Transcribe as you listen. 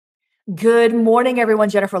Good morning, everyone.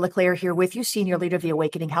 Jennifer LeClaire here with you, Senior Leader of the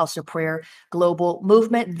Awakening House of Prayer Global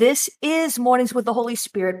Movement. This is Mornings with the Holy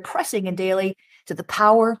Spirit, pressing in daily to the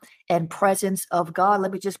power and presence of God.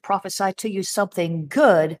 Let me just prophesy to you something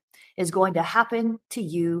good is going to happen to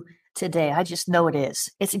you today. I just know it is.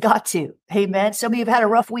 It's got to. Amen. Some of you have had a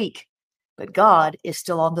rough week, but God is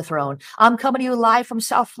still on the throne. I'm coming to you live from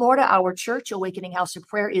South Florida. Our church, Awakening House of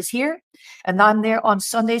Prayer, is here. And I'm there on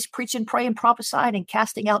Sundays preaching, praying, prophesying, and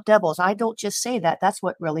casting out devils. I don't just say that. That's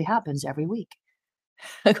what really happens every week.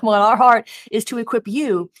 Come on, our heart is to equip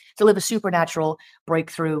you to live a supernatural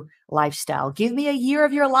breakthrough lifestyle. Give me a year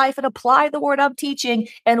of your life and apply the word I'm teaching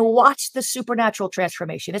and watch the supernatural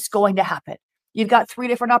transformation. It's going to happen. You've got 3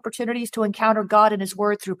 different opportunities to encounter God and his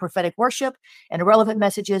word through prophetic worship and relevant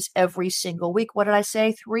messages every single week. What did I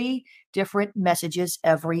say? 3 different messages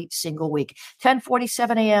every single week.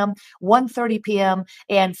 10:47 a.m., 1:30 p.m.,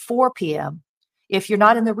 and 4 p.m. If you're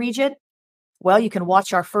not in the region, well, you can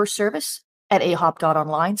watch our first service at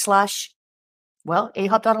ahop.online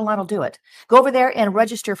ahop.online will do it. Go over there and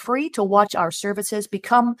register free to watch our services.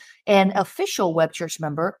 Become an official web church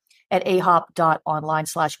member at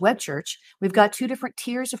ahop.online/webchurch. We've got 2 different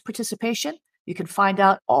tiers of participation. You can find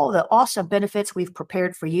out all the awesome benefits we've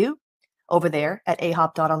prepared for you over there at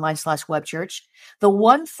ahop.online/webchurch. The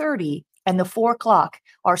 1:30 and the 4 o'clock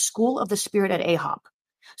are School of the Spirit at ahop.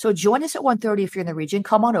 So join us at 1:30 if you're in the region.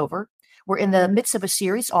 Come on over. We're in the midst of a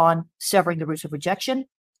series on severing the roots of rejection.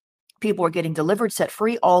 People are getting delivered, set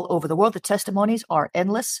free all over the world. The testimonies are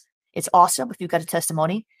endless. It's awesome. If you've got a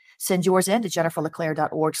testimony, send yours in to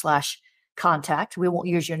jenniferleclaire.org/contact. We won't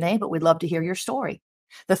use your name, but we'd love to hear your story.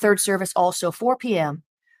 The third service also 4 p.m.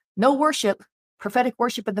 No worship, prophetic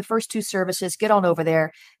worship in the first 2 services. Get on over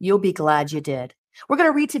there. You'll be glad you did. We're going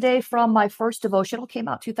to read today from my first devotional. It came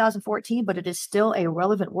out 2014, but it is still a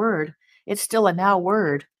relevant word. It's still a now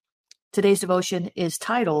word. Today's devotion is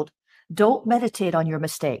titled, Don't Meditate on Your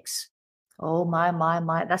Mistakes. Oh, my.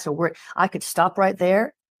 That's a word. I could stop right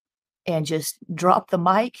there and just drop the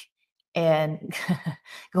mic and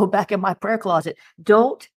go back in my prayer closet.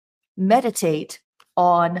 Don't meditate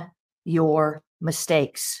on your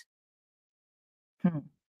mistakes.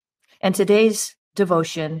 And today's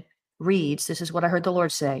devotion reads, this is what I heard the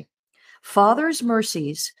Lord say, Father's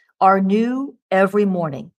mercies are new every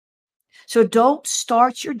morning. So don't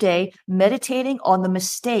start your day meditating on the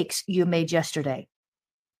mistakes you made yesterday.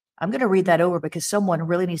 I'm going to read that over because someone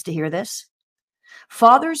really needs to hear this.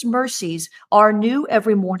 Father's mercies are new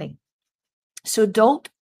every morning. So don't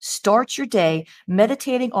start your day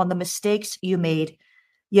meditating on the mistakes you made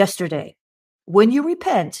yesterday. When you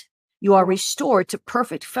repent, you are restored to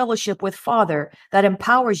perfect fellowship with Father that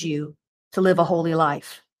empowers you to live a holy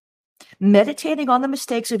life. Meditating on the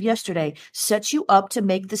mistakes of yesterday sets you up to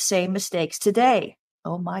make the same mistakes today.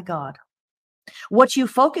 Oh my God. What you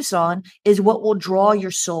focus on is what will draw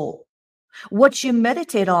your soul. What you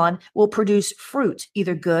meditate on will produce fruit,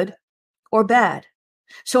 either good or bad.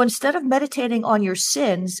 So instead of meditating on your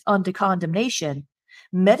sins unto condemnation,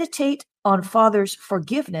 meditate on Father's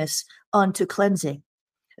forgiveness unto cleansing.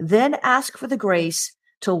 Then ask for the grace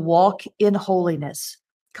to walk in holiness.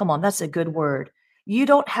 Come on, that's a good word. You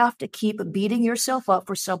don't have to keep beating yourself up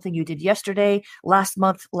for something you did yesterday, last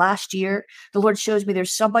month, last year. The Lord shows me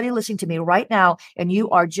there's somebody listening to me right now, and you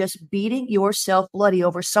are just beating yourself bloody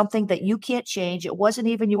over something that you can't change. It wasn't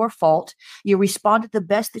even your fault. You responded the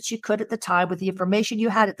best that you could at the time with the information you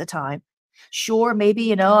had at the time. Sure,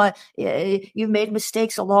 maybe, you've made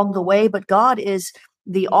mistakes along the way, but God is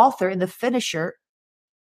the author and the finisher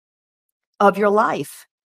of your life.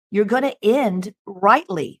 You're going to end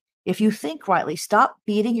rightly. If you think rightly, stop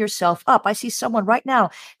beating yourself up. I see someone right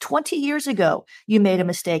now, 20 years ago, you made a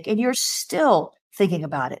mistake and you're still thinking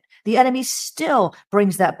about it. The enemy still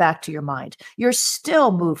brings that back to your mind. You're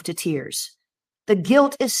still moved to tears. The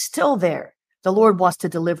guilt is still there. The Lord wants to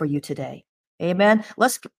deliver you today. Amen.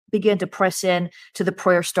 Let's begin to press in to the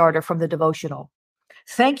prayer starter from the devotional.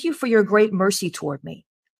 Thank you for your great mercy toward me.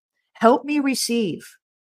 Help me receive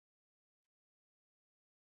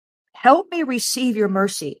your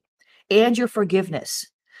mercy and your forgiveness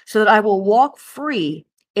so that I will walk free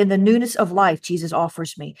in the newness of life Jesus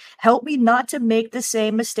offers me. Help me not to make the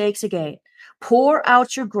same mistakes again. Pour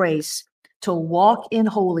out your grace to walk in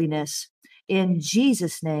holiness. In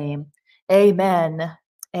Jesus' name, amen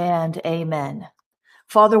and amen.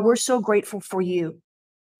 Father, we're so grateful for you.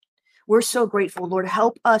 We're so grateful, Lord.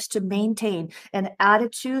 Help us to maintain an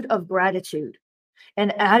attitude of gratitude,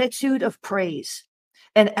 an attitude of praise,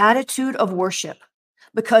 an attitude of worship.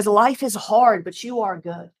 Because life is hard, but you are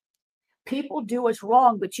good. People do us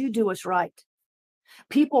wrong, but you do us right.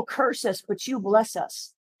 People curse us, but you bless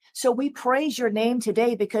us. So we praise your name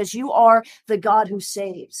today because you are the God who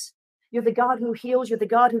saves. You're the God who heals. You're the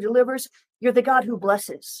God who delivers. You're the God who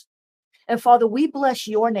blesses. And Father, we bless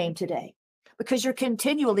your name today because you're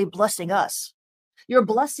continually blessing us. Your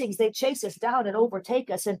blessings, they chase us down and overtake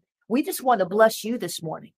us. And we just want to bless you this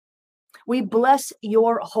morning. We bless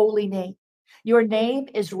your holy name. Your name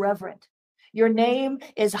is reverent. Your name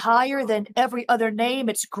is higher than every other name.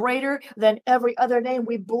 It's greater than every other name.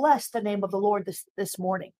 We bless the name of the Lord this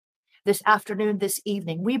morning, this afternoon, this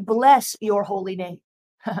evening. We bless your holy name.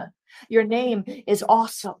 Your name is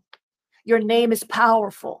awesome. Your name is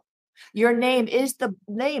powerful. Your name is the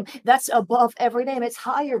name that's above every name. It's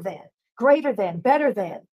higher than, greater than, better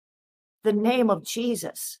than the name of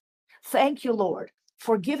Jesus. Thank you, Lord,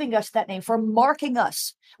 for giving us that name, for marking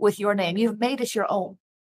us with your name. You've made us your own.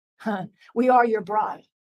 We are your bride.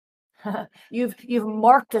 You've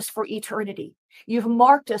marked us for eternity. You've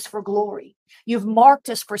marked us for glory. You've marked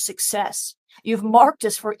us for success. You've marked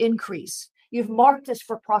us for increase. You've marked us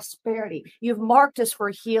for prosperity. You've marked us for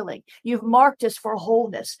healing. You've marked us for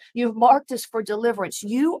wholeness. You've marked us for deliverance.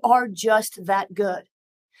 You are just that good.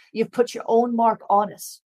 You've put your own mark on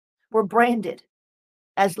us. We're branded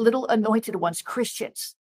as little anointed ones,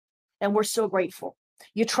 Christians, and we're so grateful.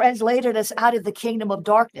 You translated us out of the kingdom of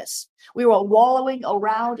darkness. We were wallowing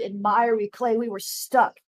around in miry clay. We were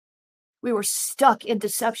stuck. We were stuck in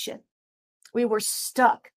deception. We were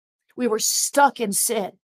stuck. We were stuck in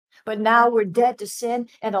sin. But now we're dead to sin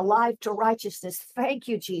and alive to righteousness. Thank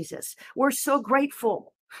you, Jesus. We're so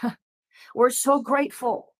grateful. We're so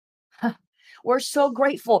grateful. We're so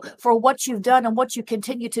grateful for what you've done and what you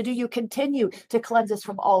continue to do. You continue to cleanse us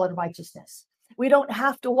from all unrighteousness. We don't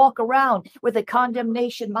have to walk around with a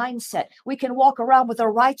condemnation mindset. We can walk around with a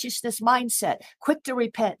righteousness mindset, quick to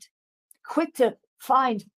repent, quick to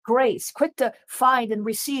find grace, quick to find and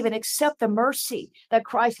receive and accept the mercy that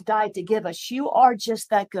Christ died to give us. You are just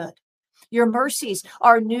that good. Your mercies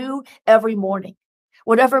are new every morning.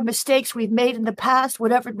 Whatever mistakes we've made in the past,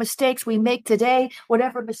 whatever mistakes we make today,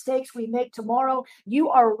 whatever mistakes we make tomorrow, you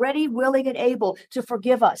are ready, willing, and able to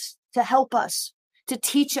forgive us, to help us, to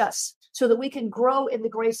teach us so that we can grow in the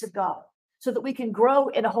grace of God, so that we can grow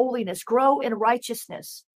in holiness, grow in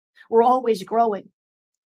righteousness. We're always growing.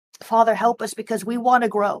 Father, help us because we want to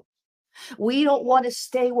grow. We don't want to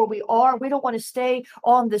stay where we are. We don't want to stay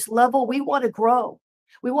on this level. We want to grow.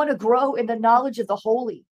 We want to grow in the knowledge of the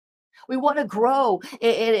holy. We want to grow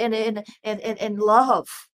in love.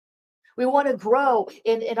 We want to grow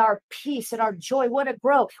in our peace and our joy. We want to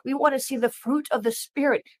grow. We want to see the fruit of the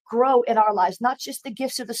Spirit grow in our lives, not just the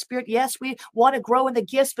gifts of the Spirit. Yes, we want to grow in the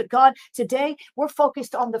gifts, but God, today we're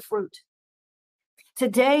focused on the fruit.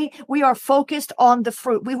 Today we are focused on the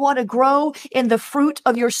fruit. We want to grow in the fruit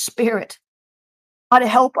of your Spirit. God,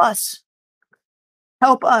 help us.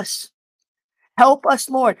 Help us. Help us,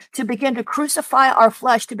 Lord, to begin to crucify our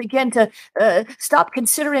flesh, to begin to stop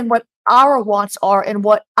considering what our wants are and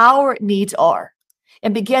what our needs are,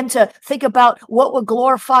 and begin to think about what will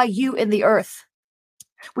glorify you in the earth.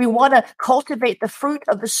 We want to cultivate the fruit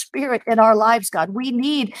of the Spirit in our lives, God. We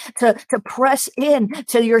need to press in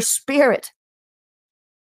to your Spirit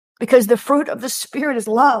because the fruit of the Spirit is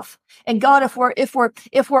love. And God, if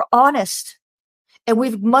we're honest, and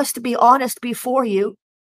we must be honest before you,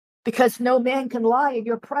 because no man can lie in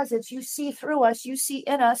your presence. You see through us. You see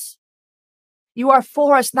in us. You are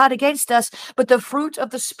for us, not against us. But the fruit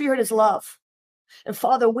of the Spirit is love. And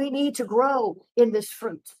Father, we need to grow in this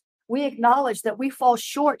fruit. We acknowledge that we fall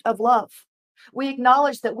short of love. We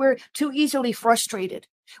acknowledge that we're too easily frustrated.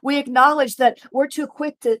 We acknowledge that we're too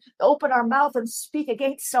quick to open our mouth and speak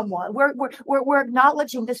against someone. We're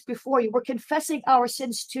acknowledging this before you. We're confessing our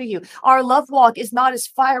sins to you. Our love walk is not as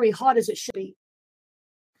fiery hot as it should be.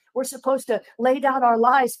 We're supposed to lay down our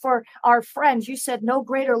lives for our friends. You said no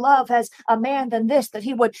greater love has a man than this, that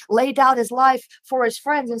he would lay down his life for his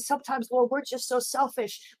friends. And sometimes, Lord, we're just so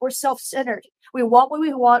selfish. We're self-centered. We want what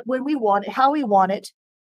we want, when we want it, how we want it,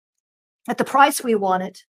 at the price we want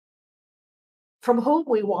it, from whom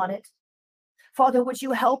we want it. Father, would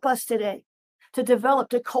you help us today to develop,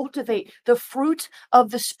 to cultivate the fruit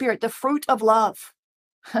of the Spirit, the fruit of love?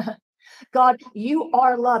 God, you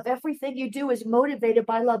are love. Everything you do is motivated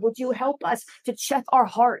by love. Would you help us to check our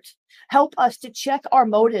heart? Help us to check our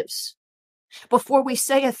motives before we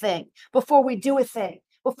say a thing, before we do a thing,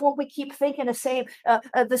 before we keep thinking the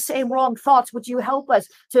same wrong thoughts. Would you help us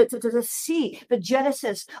to see the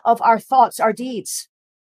genesis of our thoughts, our deeds,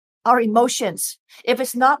 our emotions? If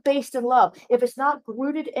it's not based in love, if it's not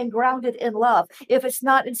rooted and grounded in love, if it's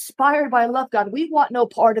not inspired by love, God, we want no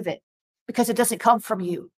part of it because it doesn't come from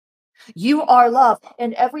you. You are love,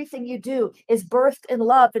 and everything you do is birthed in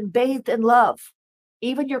love and bathed in love.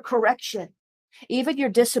 Even your correction, even your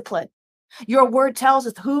discipline. Your word tells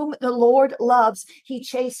us whom the Lord loves, he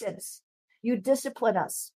chastens. You discipline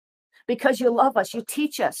us because you love us. You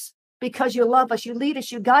teach us because you love us. You lead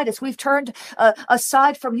us. You guide us. We've turned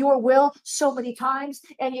aside from your will so many times,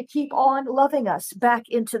 and you keep on loving us back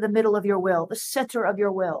into the middle of your will, the center of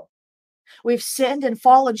your will. We've sinned and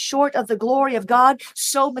fallen short of the glory of God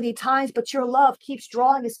so many times, but your love keeps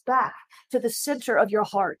drawing us back to the center of your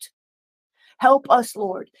heart. Help us,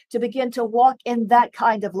 Lord, to begin to walk in that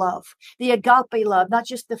kind of love, the agape love, not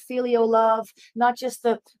just the filial love, not just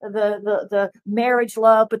the marriage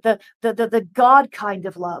love, but the God kind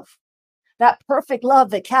of love, that perfect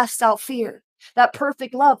love that casts out fear, that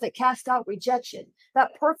perfect love that casts out rejection,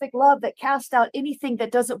 that perfect love that casts out anything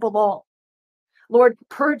that doesn't belong. Lord,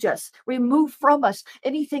 purge us, remove from us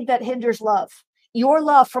anything that hinders love, your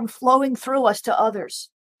love from flowing through us to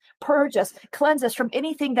others. Purge us, cleanse us from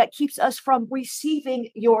anything that keeps us from receiving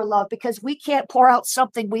your love, because we can't pour out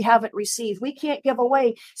something we haven't received. We can't give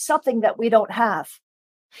away something that we don't have.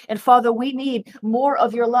 And Father, we need more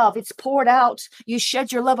of your love. It's poured out. You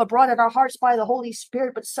shed your love abroad in our hearts by the Holy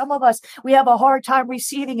Spirit. But some of us, we have a hard time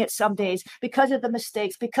receiving it some days because of the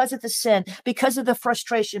mistakes, because of the sin, because of the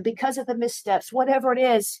frustration, because of the missteps, whatever it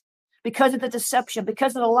is, because of the deception,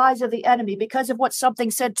 because of the lies of the enemy, because of what something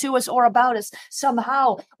said to us or about us.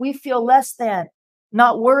 Somehow we feel less than,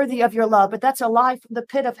 not worthy of your love. But that's a lie from the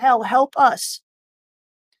pit of hell. Help us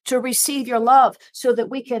to receive your love so that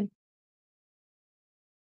we can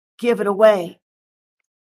give it away.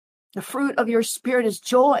 The fruit of your Spirit is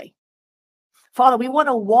joy. Father, we want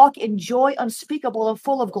to walk in joy unspeakable and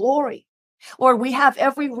full of glory. Lord, we have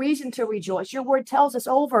every reason to rejoice. Your word tells us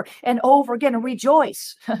over and over again,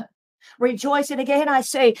 rejoice. Rejoice. And again, I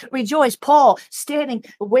say, rejoice. Paul standing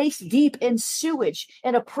waist deep in sewage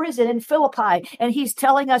in a prison in Philippi, and he's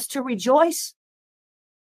telling us to rejoice.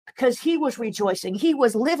 Because he was rejoicing. He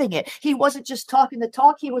was living it. He wasn't just talking the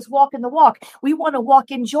talk. He was walking the walk. We want to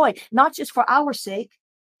walk in joy, not just for our sake.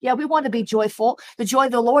 Yeah, we want to be joyful. The joy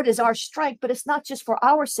of the Lord is our strength, but it's not just for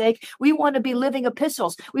our sake. We want to be living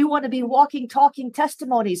epistles. We want to be walking, talking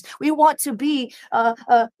testimonies. We want to be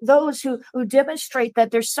those who demonstrate that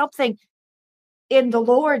there's something in the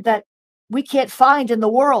Lord that we can't find in the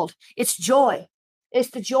world. It's joy. It's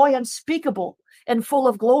the joy unspeakable and full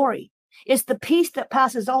of glory. It's the peace that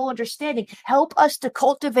passes all understanding. Help us to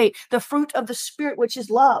cultivate the fruit of the Spirit, which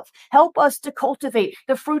is love. Help us to cultivate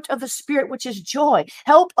the fruit of the Spirit, which is joy.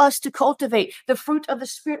 Help us to cultivate the fruit of the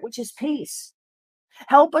Spirit, which is peace.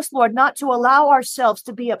 Help us, Lord, not to allow ourselves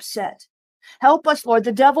to be upset. Help us, Lord.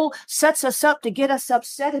 The devil sets us up to get us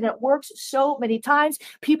upset, and it works so many times.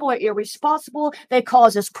 People are irresponsible. They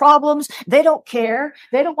cause us problems. They don't care.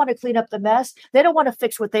 They don't want to clean up the mess. They don't want to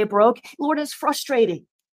fix what they broke. Lord, it's frustrating.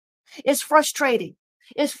 It's frustrating.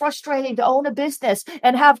 It's frustrating to own a business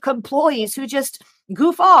and have employees who just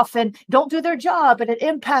goof off and don't do their job, and it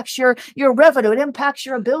impacts your revenue. It impacts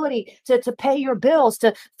your ability to pay your bills,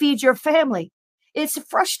 to feed your family. It's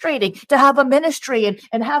frustrating to have a ministry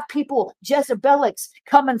and have people, Jezebelics,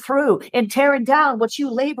 coming through and tearing down what you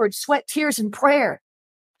labored, sweat, tears, and prayer.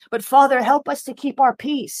 But Father, help us to keep our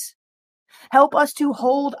peace. Help us to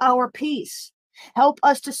hold our peace. Help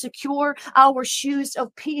us to secure our shoes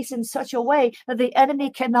of peace in such a way that the enemy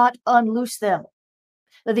cannot unloose them,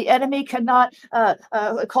 that the enemy cannot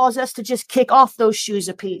cause us to just kick off those shoes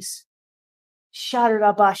of peace.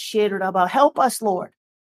 Help us, Lord.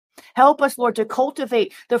 Help us, Lord, to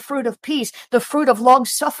cultivate the fruit of peace, the fruit of long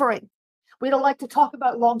suffering. We don't like to talk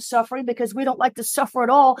about long suffering because we don't like to suffer at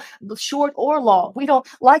all, short or long. We don't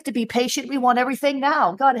like to be patient. We want everything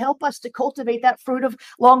now. God, help us to cultivate that fruit of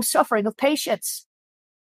long suffering, of patience.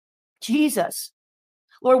 Jesus,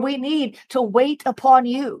 Lord, we need to wait upon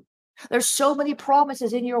you. There's so many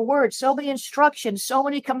promises in your word, so many instructions, so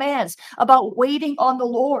many commands about waiting on the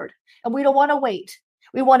Lord. And we don't want to wait.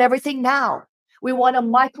 We want everything now. We want a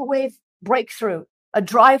microwave breakthrough, a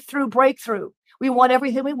drive-through breakthrough. We want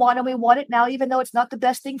everything we want, and we want it now, even though it's not the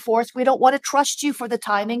best thing for us. We don't want to trust you for the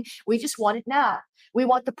timing. We just want it now. We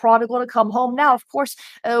want the prodigal to come home now. Of course,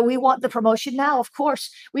 we want the promotion now. Of course,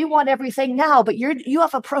 we want everything now, but you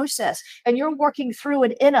have a process, and you're working through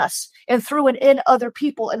and in us and through and in other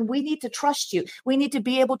people. And we need to trust you. We need to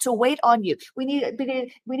be able to wait on you. We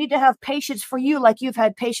need to have patience for you like you've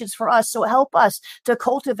had patience for us. So help us to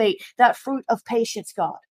cultivate that fruit of patience,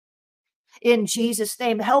 God. In Jesus'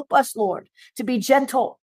 name, help us, Lord, to be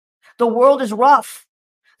gentle. The world is rough.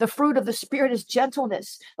 The fruit of the Spirit is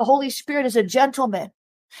gentleness. The Holy Spirit is a gentleman.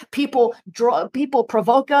 People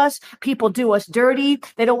provoke us. People do us dirty.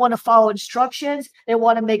 They don't want to follow instructions. They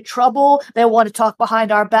want to make trouble. They want to talk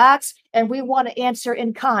behind our backs. And we want to answer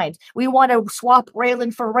in kind. We want to swap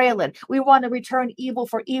railing for railing. We want to return evil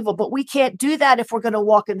for evil. But we can't do that if we're going to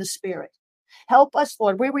walk in the Spirit. Help us,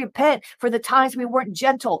 Lord. We repent for the times we weren't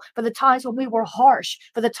gentle, for the times when we were harsh,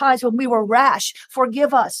 for the times when we were rash.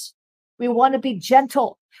 Forgive us. We want to be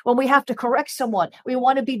gentle. When we have to correct someone, we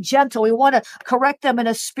want to be gentle. We want to correct them in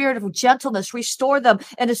a spirit of gentleness, restore them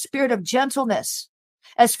in a spirit of gentleness.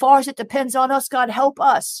 As far as it depends on us, God, help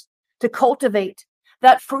us to cultivate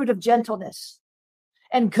that fruit of gentleness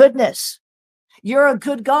and goodness. You're a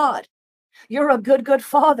good God. You're a good, good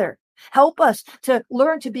Father. Help us to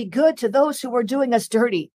learn to be good to those who are doing us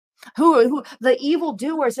dirty, who the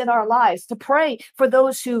evildoers in our lives, to pray for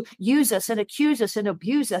those who use us and accuse us and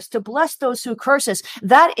abuse us, to bless those who curse us.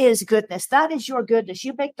 That is goodness. That is your goodness.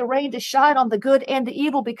 You make the rain to shine on the good and the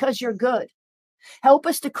evil because you're good. Help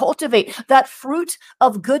us to cultivate that fruit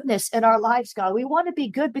of goodness in our lives, God. We want to be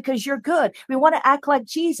good because you're good. We want to act like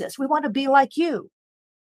Jesus. We want to be like you.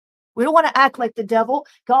 We don't want to act like the devil.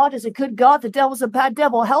 God is a good God. The devil's a bad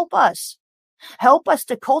devil. Help us. Help us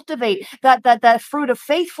to cultivate that fruit of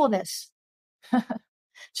faithfulness.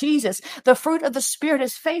 Jesus, the fruit of the Spirit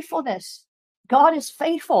is faithfulness. God is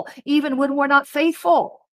faithful even when we're not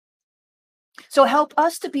faithful. So help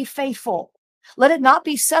us to be faithful. Let it not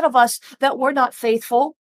be said of us that we're not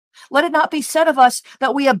faithful. Let it not be said of us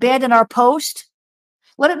that we abandon our post.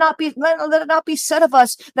 Let it not be said of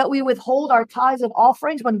us that we withhold our tithes and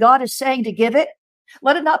offerings when God is saying to give it.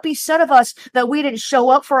 Let it not be said of us that we didn't show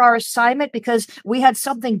up for our assignment because we had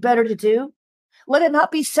something better to do. Let it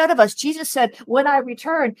not be said of us. Jesus said, when I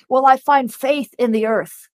return, will I find faith in the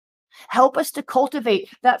earth? Help us to cultivate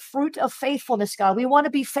that fruit of faithfulness, God. We want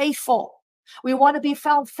to be faithful. We want to be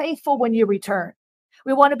found faithful when you return.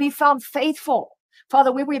 We want to be found faithful.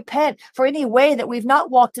 Father, we repent for any way that we've not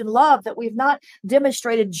walked in love, that we've not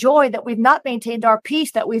demonstrated joy, that we've not maintained our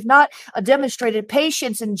peace, that we've not demonstrated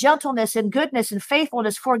patience and gentleness and goodness and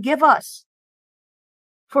faithfulness. Forgive us.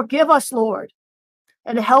 Forgive us, Lord,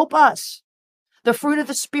 and help us. The fruit of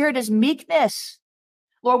the Spirit is meekness.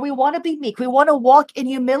 Lord, we want to be meek. We want to walk in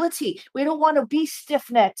humility. We don't want to be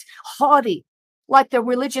stiff-necked, haughty, like the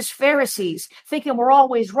religious Pharisees, thinking we're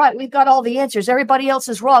always right. We've got all the answers. Everybody else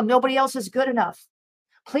is wrong. Nobody else is good enough.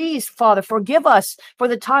 Please, Father, forgive us for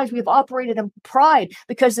the times we've operated in pride,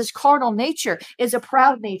 because this carnal nature is a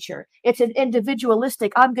proud nature. It's an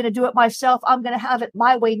individualistic, I'm going to do it myself, I'm going to have it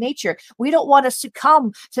my way nature. We don't want to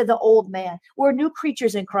succumb to the old man. We're new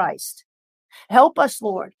creatures in Christ. Help us,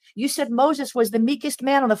 Lord. You said Moses was the meekest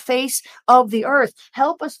man on the face of the earth.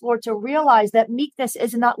 Help us, Lord, to realize that meekness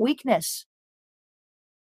is not weakness.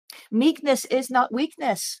 Meekness is not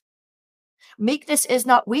weakness. Meekness is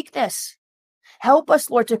not weakness. Help us,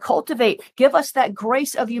 Lord, to cultivate. Give us that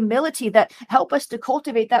grace of humility, that help us to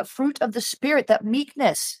cultivate that fruit of the Spirit, that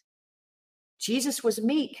meekness. Jesus was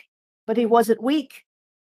meek, but he wasn't weak.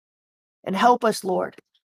 And help us, Lord,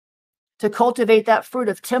 to cultivate that fruit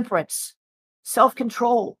of temperance,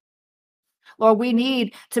 self-control. Lord, we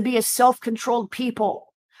need to be a self-controlled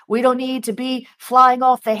people. We don't need to be flying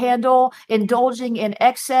off the handle, indulging in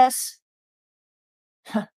excess.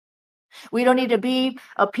 We don't need to be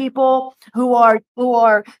a people who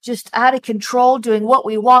are just out of control, doing what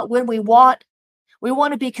we want when we want. We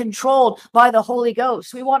want to be controlled by the Holy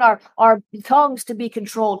Ghost. We want our tongues to be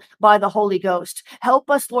controlled by the Holy Ghost.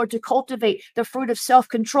 Help us, Lord, to cultivate the fruit of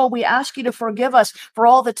self-control. We ask you to forgive us for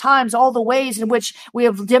all the times, all the ways in which we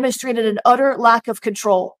have demonstrated an utter lack of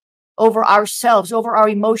control over ourselves, over our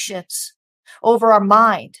emotions, over our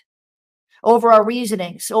mind, over our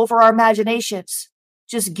reasonings, over our imaginations.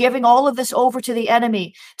 Just giving all of this over to the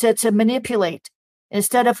enemy to manipulate.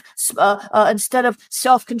 Instead of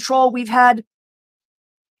self-control, we've had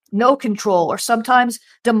no control, or sometimes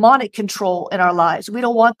demonic control in our lives. We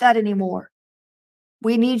don't want that anymore.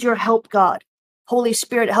 We need your help, God. Holy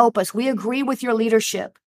Spirit, help us. We agree with your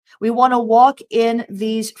leadership. We want to walk in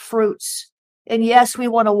these fruits. And yes, we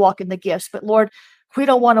want to walk in the gifts, but Lord, we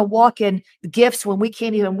don't want to walk in the gifts when we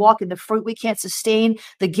can't even walk in the fruit. We can't sustain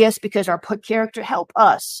the gifts because our put character. Help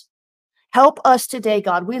us. Help us today,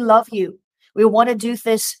 God. We love you. We want to do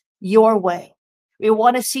this your way. We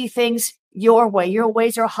want to see things your way. Your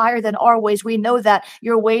ways are higher than our ways. We know that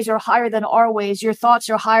your ways are higher than our ways. Your thoughts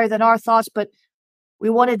are higher than our thoughts, but we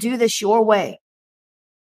want to do this your way.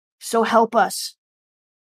 So help us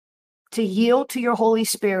to yield to your Holy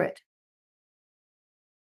Spirit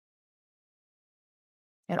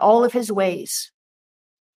and all of his ways.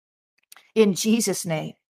 In Jesus'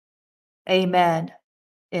 name, amen.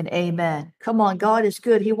 and amen. Come on, God is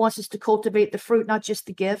good. He wants us to cultivate the fruit, not just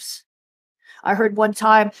the gifts. I heard one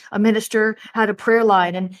time a minister had a prayer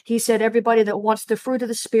line, and he said, everybody that wants the fruit of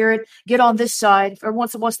the Spirit, get on this side. Everyone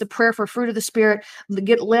that wants the prayer for fruit of the Spirit,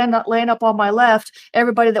 line up on my left.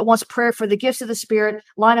 Everybody that wants prayer for the gifts of the Spirit,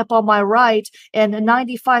 line up on my right. And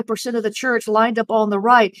 95% of the church lined up on the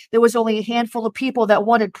right. There was only a handful of people that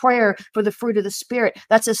wanted prayer for the fruit of the Spirit.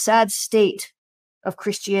 That's a sad state of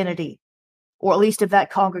Christianity, or at least of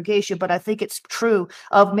that congregation. But I think it's true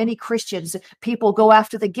of many Christians. People go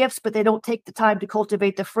after the gifts, but they don't take the time to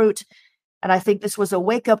cultivate the fruit. And I think this was a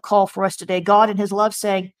wake-up call for us today. God in his love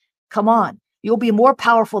saying, come on, you'll be more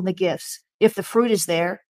powerful in the gifts if the fruit is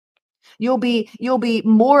there. You'll be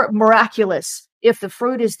more miraculous if the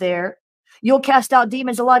fruit is there. You'll cast out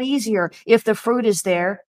demons a lot easier if the fruit is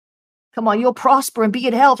there. Come on, you'll prosper and be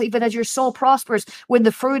in health even as your soul prospers when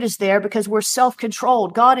the fruit is there, because we're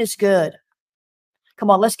self-controlled. God is good. Come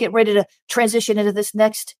on, let's get ready to transition into this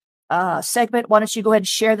next segment. Why don't you go ahead and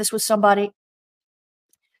share this with somebody?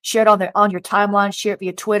 Share it on your timeline. Share it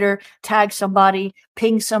via Twitter. Tag somebody.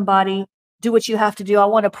 Ping somebody. Do what you have to do. I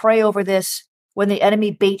want to pray over this when the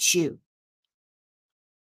enemy baits you.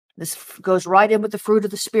 This goes right in with the fruit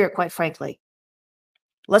of the Spirit, quite frankly.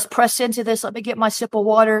 Let's press into this. Let me get my sip of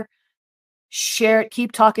water. Share it.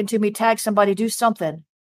 Keep talking to me. Tag somebody. Do something.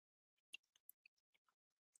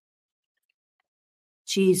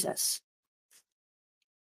 Jesus.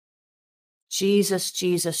 Jesus,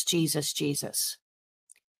 Jesus, Jesus, Jesus.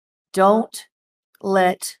 Don't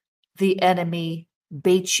let the enemy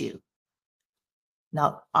bait you.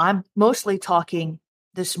 Now, I'm mostly talking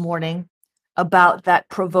this morning about that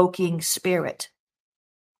provoking spirit.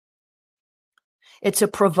 It's a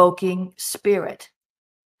provoking spirit.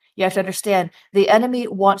 You have to understand, the enemy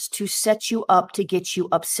wants to set you up to get you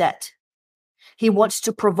upset. He wants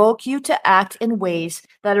to provoke you to act in ways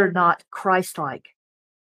that are not Christ-like.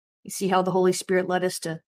 You see how the Holy Spirit led us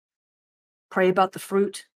to pray about the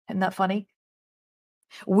fruit? Isn't that funny?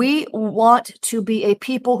 We want to be a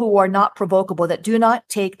people who are not provocable, that do not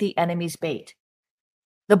take the enemy's bait.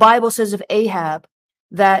 The Bible says of Ahab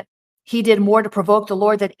that he did more to provoke the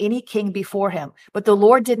Lord than any king before him. But the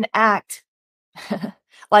Lord didn't act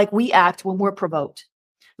like we act when we're provoked.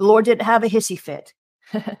 The Lord didn't have a hissy fit.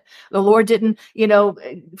 The Lord didn't,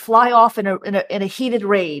 fly off in a heated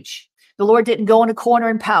rage. The Lord didn't go in a corner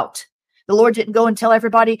and pout. The Lord didn't go and tell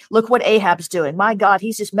everybody, look what Ahab's doing. My God,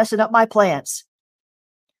 he's just messing up my plans.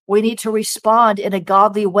 We need to respond in a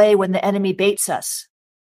godly way when the enemy baits us.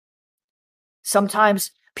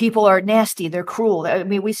 Sometimes people are nasty. They're cruel. I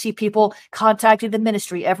mean, we see people contacting the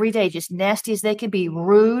ministry every day, just nasty as they can be,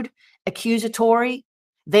 rude, accusatory.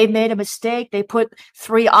 They made a mistake. They put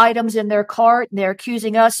 3 items in their cart, and they're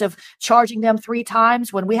accusing us of charging them 3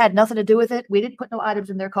 times when we had nothing to do with it. We didn't put no items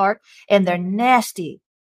in their cart, and they're nasty,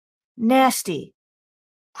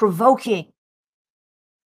 provoking.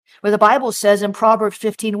 Where the Bible says in Proverbs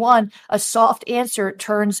 15:1, a soft answer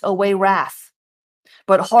turns away wrath,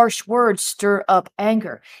 but harsh words stir up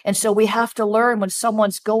anger. And so we have to learn when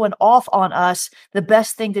someone's going off on us, the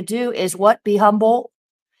best thing to do is what? Be humble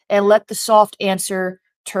and let the soft answer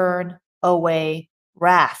turn away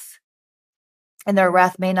wrath. And their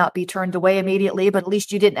wrath may not be turned away immediately, but at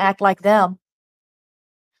least you didn't act like them.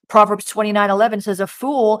 Proverbs 29:11 says, a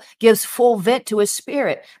fool gives full vent to his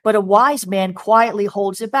spirit, but a wise man quietly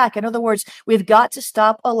holds it back. In other words, we've got to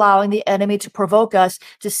stop allowing the enemy to provoke us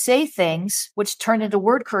to say things which turn into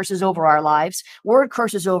word curses over our lives, word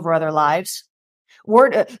curses over other lives.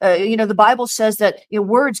 The Bible says that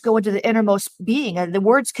words go into the innermost being, and the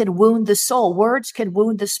words can wound the soul. Words can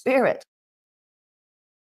wound the spirit.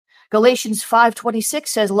 Galatians 5:26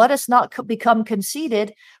 says, let us not become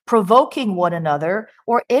conceited, provoking one another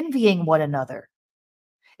or envying one another.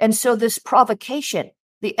 And so this provocation,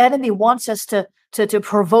 the enemy wants us to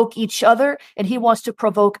provoke each other, and he wants to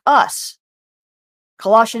provoke us.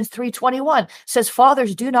 Colossians 3:21 says,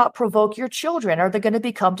 fathers, do not provoke your children, or they're going to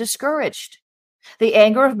become discouraged. The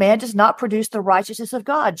anger of man does not produce the righteousness of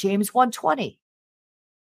God. James 1:20.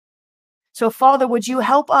 So, Father, would you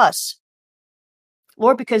help us?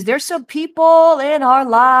 Lord, because there's some people in our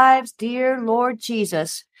lives, dear Lord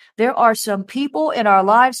Jesus. There are some people in our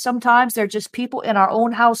lives. Sometimes they're just people in our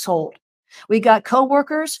own household. We got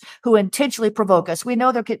coworkers who intentionally provoke us. We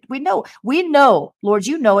know, Lord,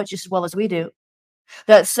 you know it just as well as we do.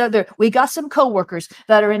 We got some coworkers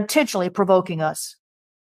that are intentionally provoking us.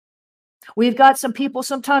 We've got some people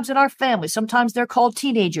sometimes in our family, sometimes they're called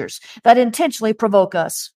teenagers, that intentionally provoke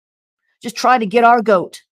us, just trying to get our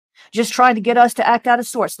goat, just trying to get us to act out of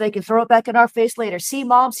sorts so they can throw it back in our face later. See,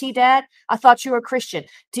 mom, see, dad, I thought you were a Christian.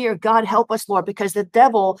 Dear God, help us, Lord, because the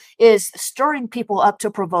devil is stirring people up to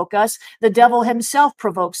provoke us. The devil himself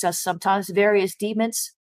provokes us sometimes, various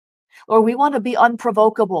demons. Or we want to be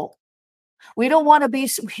unprovocable. We don't want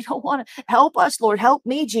to help us, Lord. Help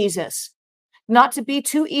me, Jesus, not to be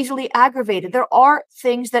too easily aggravated. There are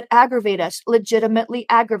things that aggravate us, legitimately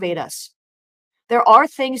aggravate us. There are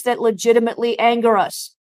things that legitimately anger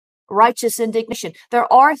us, righteous indignation.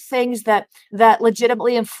 There are things that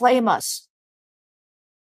legitimately inflame us.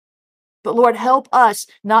 But Lord, help us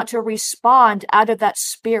not to respond out of that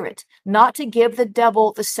spirit, not to give the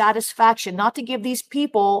devil the satisfaction, not to give these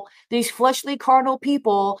people, these fleshly carnal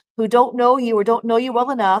people who don't know you or don't know you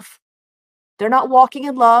well enough, they're not walking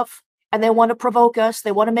in love and they want to provoke us.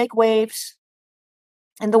 They want to make waves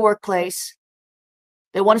in the workplace.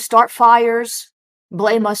 They want to start fires,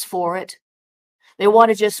 blame us for it. They want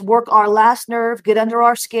to just work our last nerve, get under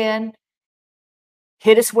our skin,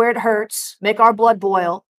 hit us where it hurts, make our blood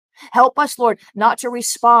boil. Help us, Lord, not to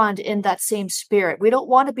respond in that same spirit. We don't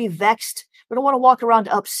want to be vexed. We don't want to walk around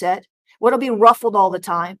upset. We don't be ruffled all the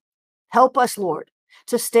time. Help us, Lord,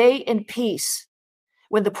 to stay in peace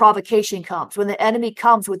when the provocation comes, when the enemy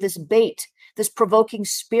comes with this bait, this provoking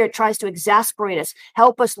spirit tries to exasperate us.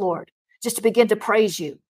 Help us, Lord, just to begin to praise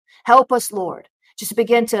you. Help us, Lord, just to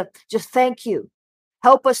begin to just thank you.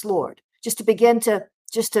 Help us, Lord, just to begin to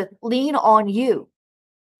lean on you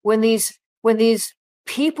when these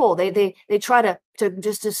people they try to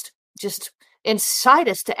just incite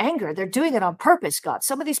us to anger. They're doing it on purpose, God.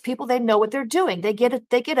 Some of these people, they know what they're doing. They get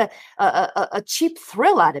a cheap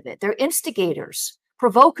thrill out of it. They're instigators,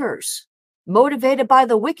 provokers, motivated by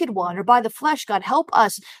the wicked one or by the flesh. God, help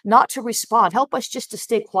us not to respond. Help us just to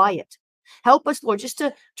stay quiet. Help us, Lord, just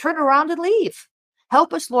to turn around and leave.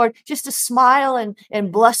 Help us, Lord, just to smile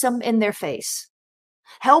and bless them in their face.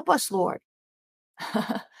 Help us, Lord.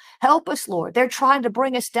 Help us, Lord. They're trying to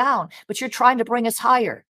bring us down, but you're trying to bring us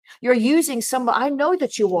higher. You're using some, I know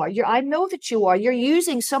that you are. I know that you are. You're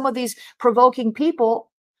using some of these provoking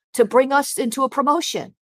people to bring us into a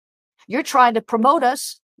promotion. You're trying to promote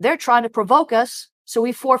us. They're trying to provoke us. So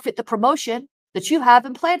we forfeit the promotion that you have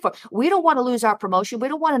and planned for. We don't want to lose our promotion. We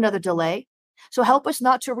don't want another delay. So help us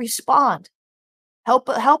not to respond. Help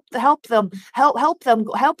them,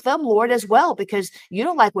 Lord, as well, because you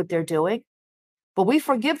don't like what they're doing. But we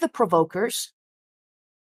forgive the provokers.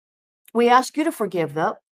 We ask you to forgive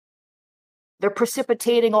them. They're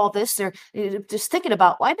precipitating all this. They're just thinking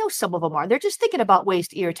about, well, I know some of them are. They're just thinking about ways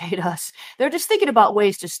to irritate us. They're just thinking about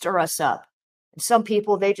ways to stir us up. And some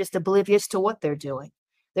people, they're just oblivious to what they're doing.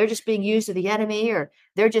 They're just being used to the enemy, or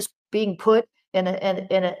they're just being put in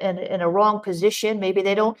a wrong position. Maybe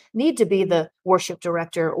they don't need to be the worship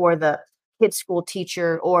director or the kids school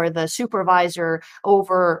teacher or the supervisor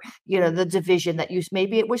over, the division that you,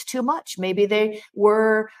 maybe it was too much. Maybe they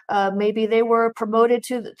were promoted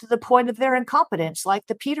to the point of their incompetence, like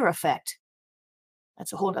the Peter effect.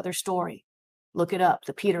 That's a whole other story. Look it up,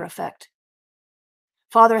 the Peter effect.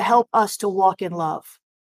 Father, help us to walk in love,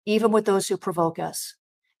 even with those who provoke us,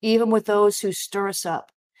 even with those who stir us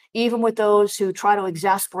up, even with those who try to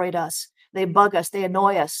exasperate us. They bug us, they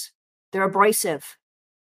annoy us, they're abrasive.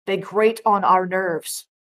 They grate on our nerves.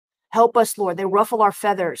 Help us, Lord. They ruffle our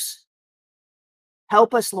feathers.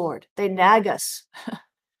 Help us, Lord. They nag us.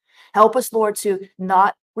 Help us, Lord, to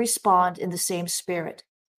not respond in the same spirit,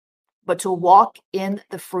 but to walk in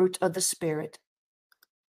the fruit of the Spirit.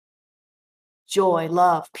 Joy,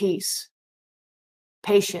 love, peace,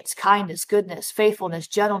 patience, kindness, goodness, faithfulness,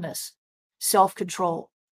 gentleness, self-control.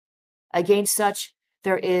 Against such,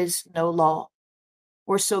 there is no law.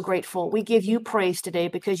 We're so grateful. We give you praise today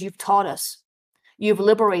because you've taught us. You've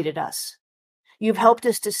liberated us. You've helped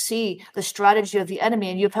us to see the strategy of the enemy,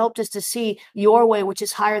 and you've helped us to see your way, which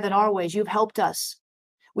is higher than our ways. You've helped us.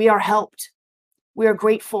 We are helped. We are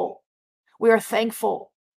grateful. We are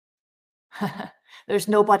thankful. There's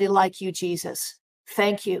nobody like you, Jesus.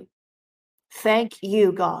 Thank you. Thank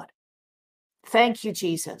you, God. Thank you,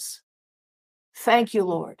 Jesus. Thank you,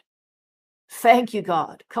 Lord. Thank you,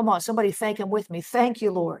 God. Come on, somebody thank him with me. Thank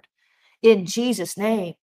you, Lord. In Jesus'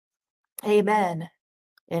 name, amen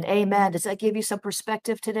and amen. Does that give you some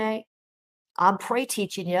perspective today? I'm pray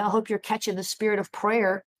teaching you. I hope you're catching the spirit of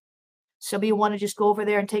prayer. Some of you want to just go over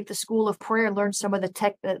there and take the School of Prayer and learn some of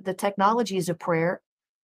the technologies of prayer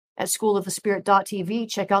at schoolofthespirit.tv.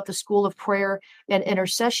 Check out the School of Prayer and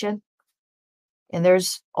Intercession. And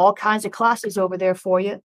there's all kinds of classes over there for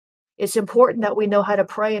you. It's important that we know how to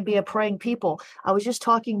pray and be a praying people. I was just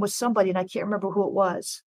talking with somebody, and I can't remember who it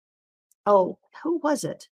was. Oh, who was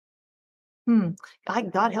it?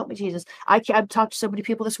 God help me, Jesus. I've talked to so many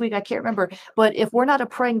people this week, I can't remember. But if we're not a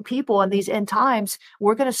praying people in these end times,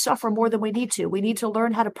 we're going to suffer more than we need to. We need to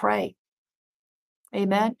learn how to pray.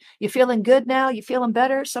 Amen. You feeling good now? You feeling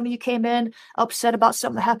better? Some of you came in upset about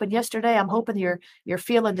something that happened yesterday. I'm hoping you're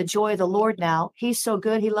feeling the joy of the Lord now. He's so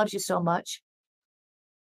good. He loves you so much.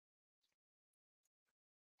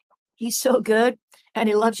 He's so good and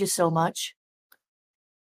he loves you so much.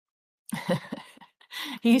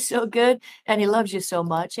 He's so good and he loves you so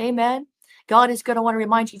much. Amen. God is going to want to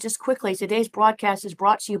remind you just quickly. Today's broadcast is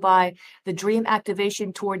brought to you by the Dream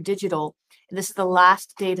Activation Tour Digital. And this is the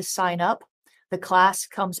last day to sign up. The class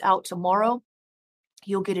comes out tomorrow.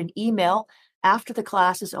 You'll get an email after the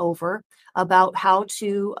class is over about how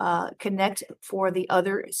to connect for the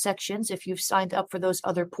other sections if you've signed up for those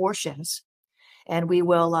other portions. And we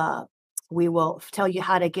will tell you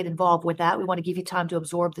how to get involved with that. We want to give you time to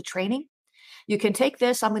absorb the training. You can take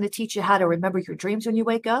this. I'm going to teach you how to remember your dreams when you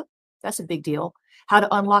wake up. That's a big deal. How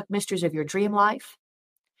to unlock mysteries of your dream life.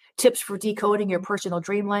 Tips for decoding your personal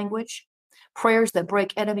dream language. Prayers that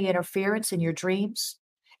break enemy interference in your dreams.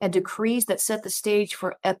 And decrees that set the stage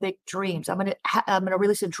for epic dreams. I'm going to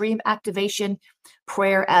release a dream activation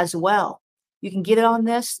prayer as well. You can get it on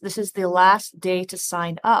this. This is the last day to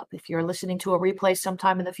sign up. If you're listening to a replay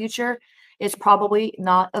sometime in the future, it's probably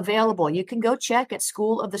not available. You can go check at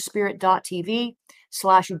schoolofthespirit.tv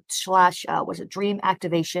 / dream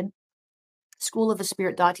activation.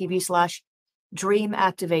 Schoolofthespirit.tv / dream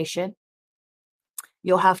activation.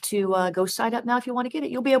 You'll have to go sign up now if you want to get it.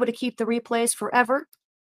 You'll be able to keep the replays forever.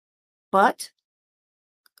 But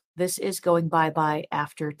this is going bye-bye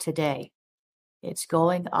after today. It's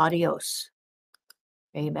going adios.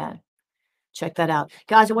 Amen. Check that out.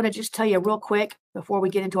 Guys, I want to just tell you real quick before we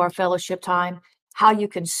get into our fellowship time, how you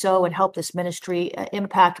can sow and help this ministry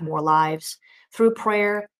impact more lives through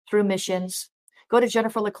prayer, through missions. Go to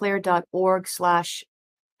jenniferleclaire.org /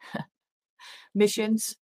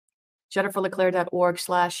 missions,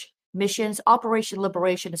 jenniferleclaire.org/missions. Operation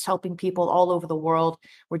Liberation is helping people all over the world.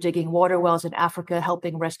 We're digging water wells in Africa,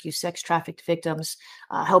 helping rescue sex trafficked victims,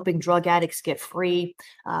 helping drug addicts get free,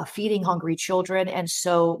 feeding hungry children, and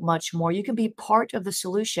so much more. You can be part of the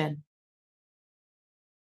solution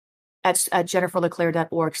at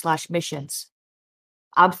jenniferleclaire.org/missions.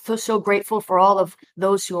 I'm so grateful for all of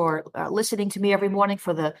those who are listening to me every morning,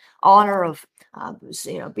 for the honor of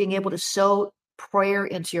being able to sow prayer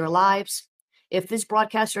into your lives. If this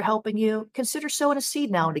broadcasts are helping you, consider sowing a seed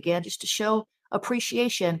now and again just to show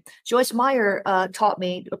appreciation. Joyce Meyer taught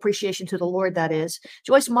me appreciation to the Lord, that is.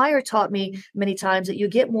 Joyce Meyer taught me many times that you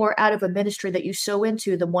get more out of a ministry that you sow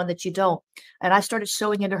into than one that you don't. And I started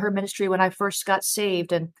sowing into her ministry when I first got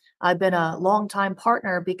saved. And I've been a longtime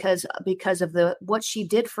partner because of what she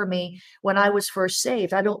did for me when I was first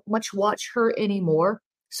saved. I don't much watch her anymore.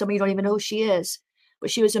 Some of you don't even know who she is, but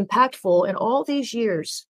she was impactful in all these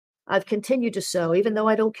years. I've continued to sow, even though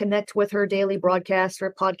I don't connect with her daily broadcast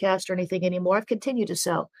or podcast or anything anymore. I've continued to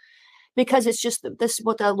sow because it's just this is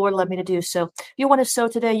what the Lord led me to do. So if you want to sow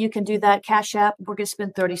today, you can do that. Cash App. We're going to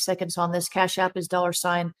spend 30 seconds on this. Cash App is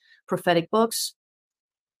 $prophetic books.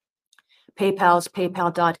 PayPal's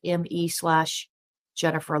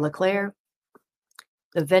paypal.me/Jennifer LeClaire.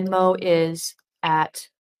 The Venmo is at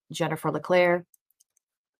Jennifer LeClaire.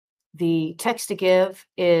 The text to give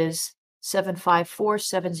is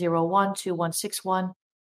 754-701-2161.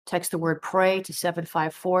 Text the word pray to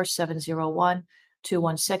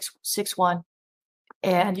 754-701-2161.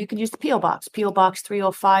 And you can use the P.O. Box, P.O. Box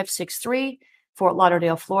 30563, Fort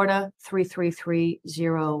Lauderdale, Florida,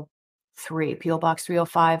 33303. P.O. Box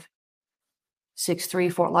 30563,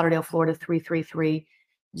 Fort Lauderdale, Florida,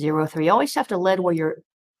 33303. You always have to lead you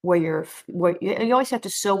always have to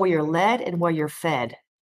sow where you're led and where you're fed.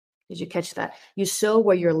 Did you catch that? You sow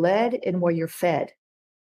where you're led and where you're fed,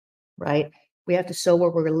 right? We have to sow where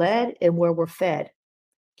we're led and where we're fed.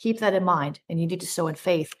 Keep that in mind, and you need to sow in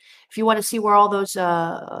faith. If you want to see where all those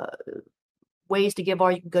ways to give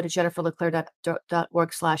are, you can go to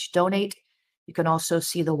jenniferleclaire.org/donate. You can also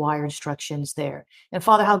see the wire instructions there. And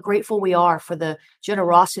Father, how grateful we are for the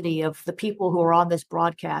generosity of the people who are on this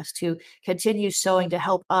broadcast, who continue sowing to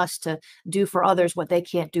help us to do for others what they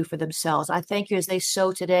can't do for themselves. I thank you as they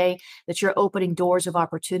sow today that you're opening doors of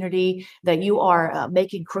opportunity, that you are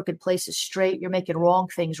making crooked places straight. You're making wrong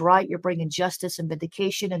things right. You're bringing justice and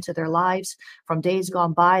vindication into their lives from days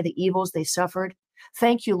gone by, the evils they suffered.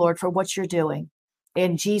 Thank you, Lord, for what you're doing.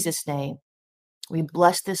 In Jesus' name, we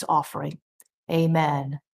bless this offering.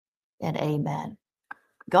 Amen and amen.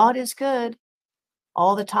 God is good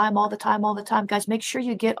all the time, all the time, all the time. Guys, make sure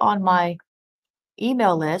you get on my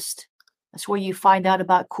email list. That's where you find out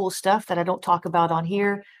about cool stuff that I don't talk about on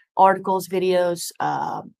here, articles, videos,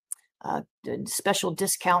 special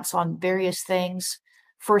discounts on various things,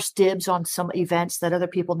 first dibs on some events that other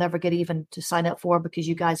people never get even to sign up for because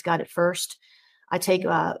you guys got it first. I take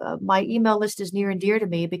my email list is near and dear to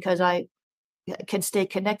me because I can stay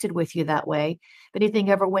connected with you that way. If anything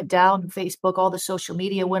ever went down, Facebook, all the social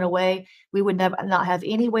media went away, we would never not have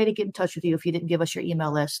any way to get in touch with you if you didn't give us your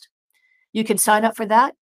email list. You can sign up for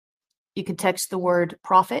that. You can text the word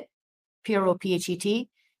profit, PROPHET,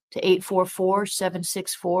 to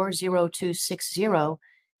 844-764-0260,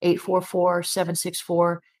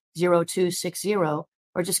 844-764-0260,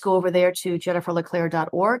 or just go over there to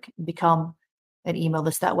jenniferleclaire.org and become an email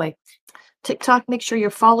list that way. TikTok, make sure you're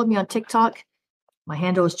following me on TikTok. My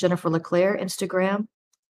handle is Jennifer LeClaire. Instagram,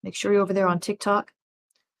 make sure you're over there on TikTok.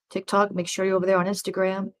 TikTok, make sure you're over there on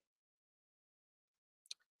Instagram.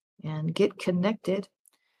 And get connected.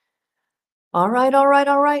 All right.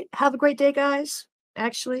 Have a great day, guys.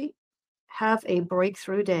 Actually, have a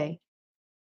breakthrough day.